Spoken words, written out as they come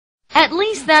At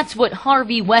least that's what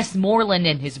Harvey Westmoreland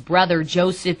and his brother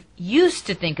Joseph used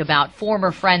to think about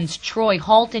former friends Troy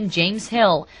Halt and James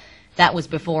Hill. That was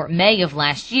before May of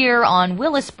last year on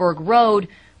Willisburg Road,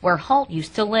 where Halt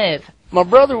used to live. My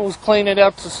brother was cleaning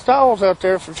out the stalls out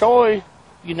there for Troy,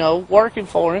 you know, working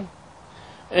for him.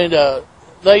 And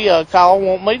they call,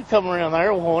 want me to come around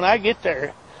there. Well, when I get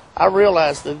there, I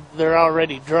realize that they're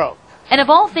already drunk. And of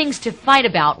all things to fight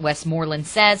about, Westmoreland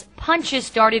says, punches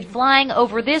started flying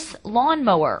over this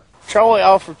lawnmower. Troy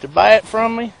offered to buy it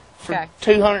from me for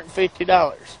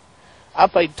 $250. I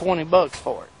paid $20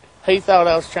 for it. He thought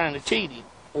I was trying to cheat him.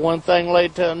 One thing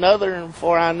led to another, and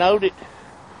before I knowed it,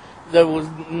 there was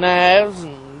knives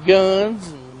and guns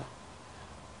and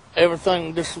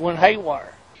everything just went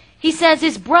haywire. He says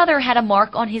his brother had a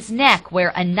mark on his neck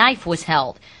where a knife was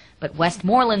held, but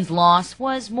Westmoreland's loss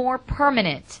was more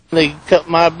permanent. They cut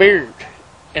my beard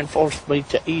and forced me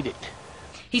to eat it.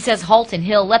 He says Halt and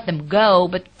Hill let them go,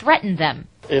 but threatened them.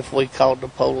 If we called the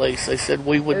police, they said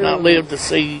we would not live to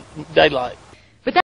see daylight.